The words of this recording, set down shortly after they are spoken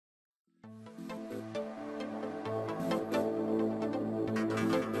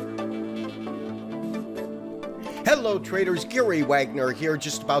Hello traders, Gary Wagner here,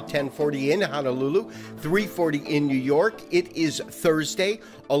 just about 10:40 in Honolulu, 3:40 in New York. It is Thursday,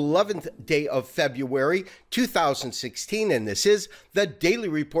 11th day of February, 2016, and this is the Daily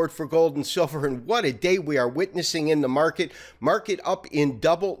Report for Gold and Silver. And what a day we are witnessing in the market. Market up in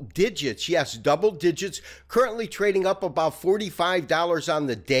double digits. Yes, double digits. Currently trading up about $45 on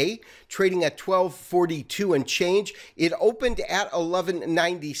the day, trading at $12.42 and change. It opened at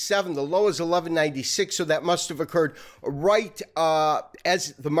 $11.97. The low is $11.96, so that must have occurred right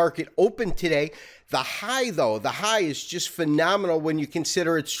as the market opened today. The high, though, the high is just phenomenal when you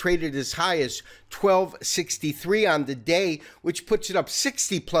consider it's traded as high as $12.63 on the day, which puts it up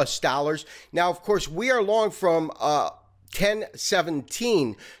 $60+. Now, of course, we are long from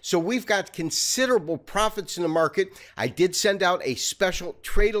 10.17, so we've got considerable profits in the market. I did send out a special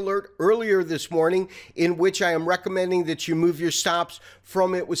trade alert earlier this morning in which I am recommending that you move your stops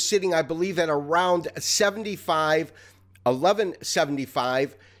from, it was sitting, I believe, at around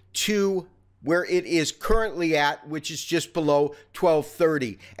 11.75 to where it is currently at, which is just below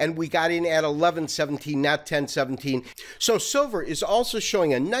 12.30. And we got in at 11.17, not 10.17. So silver is also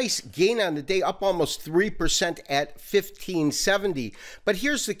showing a nice gain on the day, up almost 3% at 15.70. But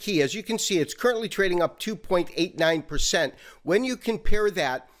here's the key. As you can see, it's currently trading up 2.89%. When you compare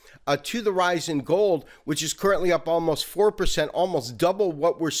that to the rise in gold, which is currently up almost 4%, almost double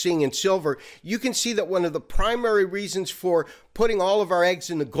what we're seeing in silver, you can see that one of the primary reasons for putting all of our eggs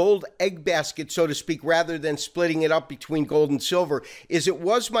in the gold egg basket, so to speak, rather than splitting it up between gold and silver, is it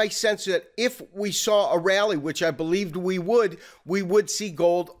was my sense that if we saw a rally, which I believed we would see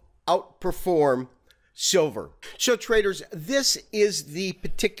gold outperform silver. So traders, this is the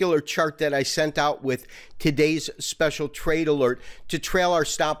particular chart that I sent out with today's special trade alert to trail our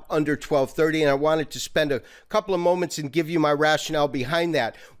stop under 12.30, and I wanted to spend a couple of moments and give you my rationale behind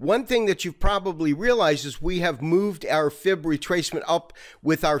that. One thing that you've probably realized is we have moved our fib retracement up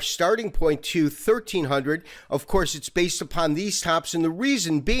with our starting point to 1300. Of course, it's based upon these tops, and the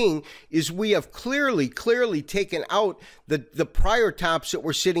reason being is we have clearly taken out the prior tops that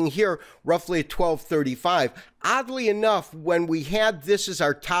were sitting here roughly at 12.35. Oddly enough, when we had this as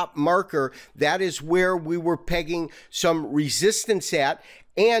our top marker, that is where we were pegging some resistance at.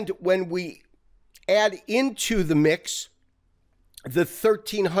 And when we add into the mix the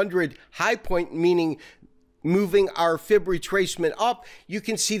 1300 high point, meaning moving our fib retracement up, you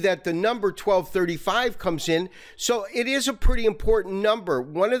can see that the number 1235 comes in. So it is a pretty important number.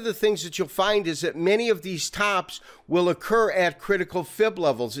 One of the things that you'll find is that many of these tops will occur at critical fib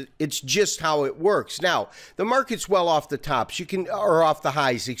levels. It's just how it works. Now, the market's well off the tops. Or off the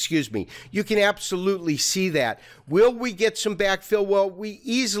highs, excuse me. You can absolutely see that. Will we get some backfill? Well, we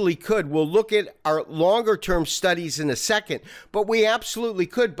easily could. We'll look at our longer term studies in a second, but we absolutely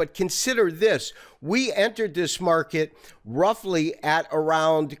could. But consider this. We entered this market roughly at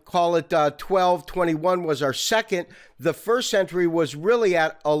around, call it 12.21 was our second. The first entry was really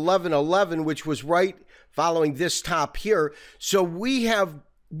at 11.11, which was right following this top here. So we have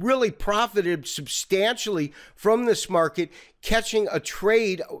really profited substantially from this market, catching a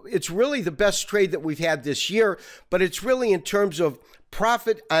trade. It's really the best trade that we've had this year, but it's really in terms of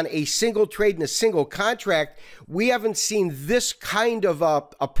profit on a single trade in a single contract. We haven't seen this kind of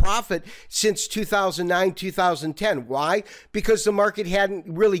a profit since 2009, 2010. Why? Because the market hadn't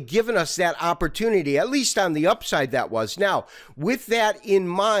really given us that opportunity, at least on the upside that was. Now, with that in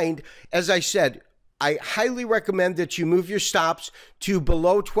mind, as I said, I highly recommend that you move your stops to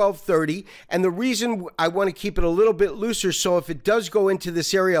below 12.30. And the reason I want to keep it a little bit looser, so if it does go into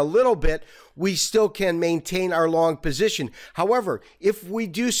this area a little bit, we still can maintain our long position. However, if we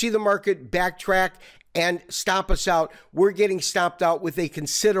do see the market backtrack and stop us out, we're getting stopped out with a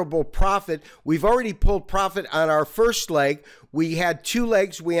considerable profit. We've already pulled profit on our first leg. We had two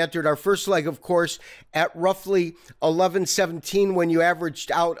legs. We entered our first leg, of course, at roughly 11.17 when you averaged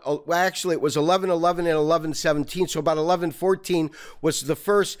out. Well, actually, it was 11.11 and 11.17, so about 11.14 was the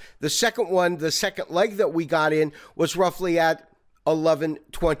first. The second one, the second leg that we got in, was roughly at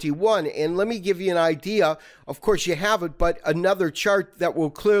 11.21. And let me give you an idea. Of course, you have it, but another chart that will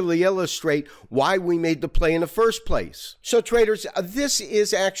clearly illustrate why we made the play in the first place. So traders, this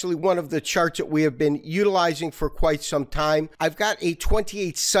is actually one of the charts that we have been utilizing for quite some time. I've got a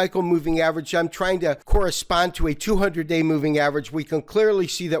 28 cycle moving average. I'm trying to correspond to a 200-day moving average. We can clearly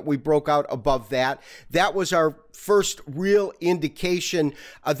see that we broke out above that. That was our first real indication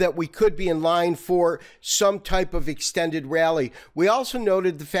that we could be in line for some type of extended rally. We also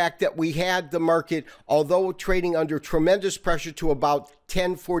noted the fact that we had the market, although trading under tremendous pressure, to about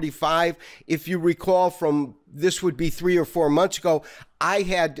 1045. If you recall, from this would be 3 or 4 months ago, I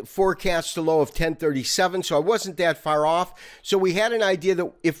had forecast a low of 1037, so I wasn't that far off. So we had an idea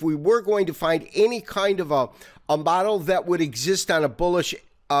that if we were going to find any kind of a model that would exist on a bullish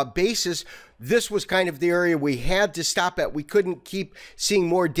basis, this was kind of the area we had to stop at. We couldn't keep seeing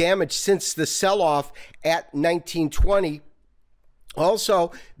more damage since the sell-off at 1920.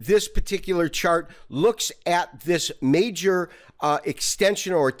 Also, this particular chart looks at this major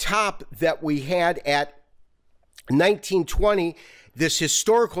extension or top that we had at 1920, this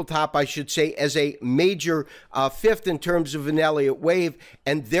historical top, I should say, as a major fifth in terms of an Elliott wave,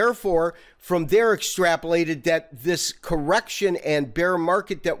 and therefore from there extrapolated that this correction and bear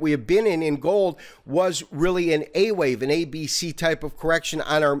market that we have been in gold was really an A wave, an ABC type of correction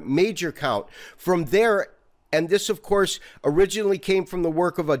on our major count. From there, and this, of course, originally came from the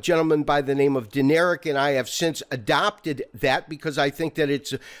work of a gentleman by the name of Deneric, and I have since adopted that because I think that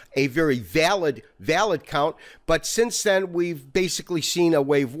it's a very valid count. But since then, we've basically seen a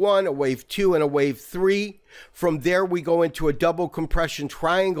wave 1, a wave 2, and a wave 3. From there, we go into a double compression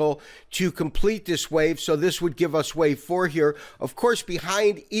triangle to complete this wave. So this would give us wave 4 here. Of course,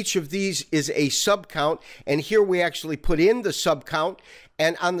 behind each of these is a subcount, and here we actually put in the subcount.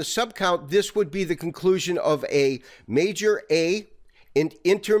 And on the subcount, this would be the conclusion of a major A, an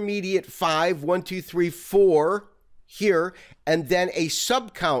intermediate 5, 1, 2, 3, 4 here, and then a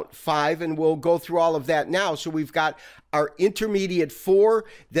subcount 5, and we'll go through all of that now. So we've got our intermediate 4,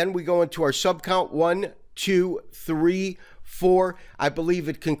 then we go into our subcount 1, 2, 3, 4. I believe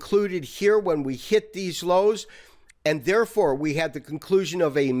it concluded here when we hit these lows, and therefore we had the conclusion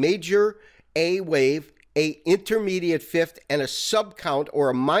of a major A wave, a intermediate fifth, and a subcount or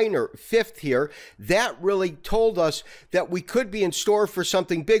a minor fifth here. That really told us that we could be in store for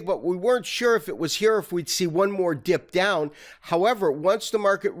something big, but we weren't sure if it was here, if we'd see one more dip down. However, once the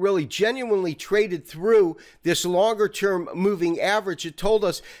market really genuinely traded through this longer term moving average, it told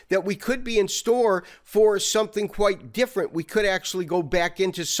us that we could be in store for something quite different. We could actually go back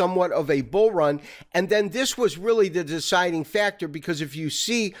into somewhat of a bull run. And then this was really the deciding factor, because if you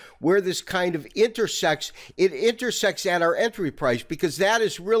see where this kind of intersects, it intersects at our entry price, because that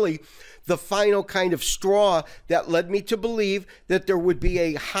is really the final kind of straw that led me to believe that there would be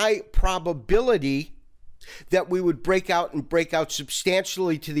a high probability that we would break out and break out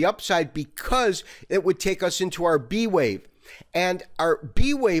substantially to the upside, because it would take us into our B wave. And our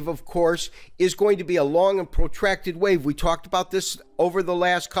B wave, of course, is going to be a long and protracted wave. We talked about this over the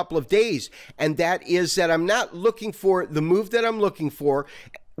last couple of days, and that is that I'm not looking for the move that I'm looking for,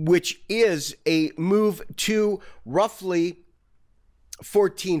 which is a move to roughly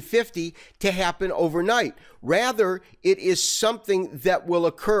 1450 to happen overnight. Rather, it is something that will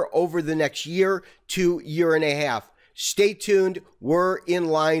occur over the next year to year and a half. Stay tuned. We're in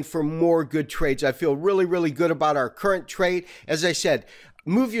line for more good trades. I feel really, really good about our current trade. As I said,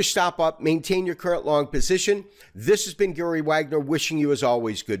 move your stop up, maintain your current long position. This has been Gary Wagner, wishing you, as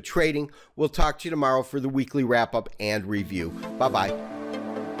always, good trading. We'll talk to you tomorrow for the weekly wrap-up and review. Bye-bye.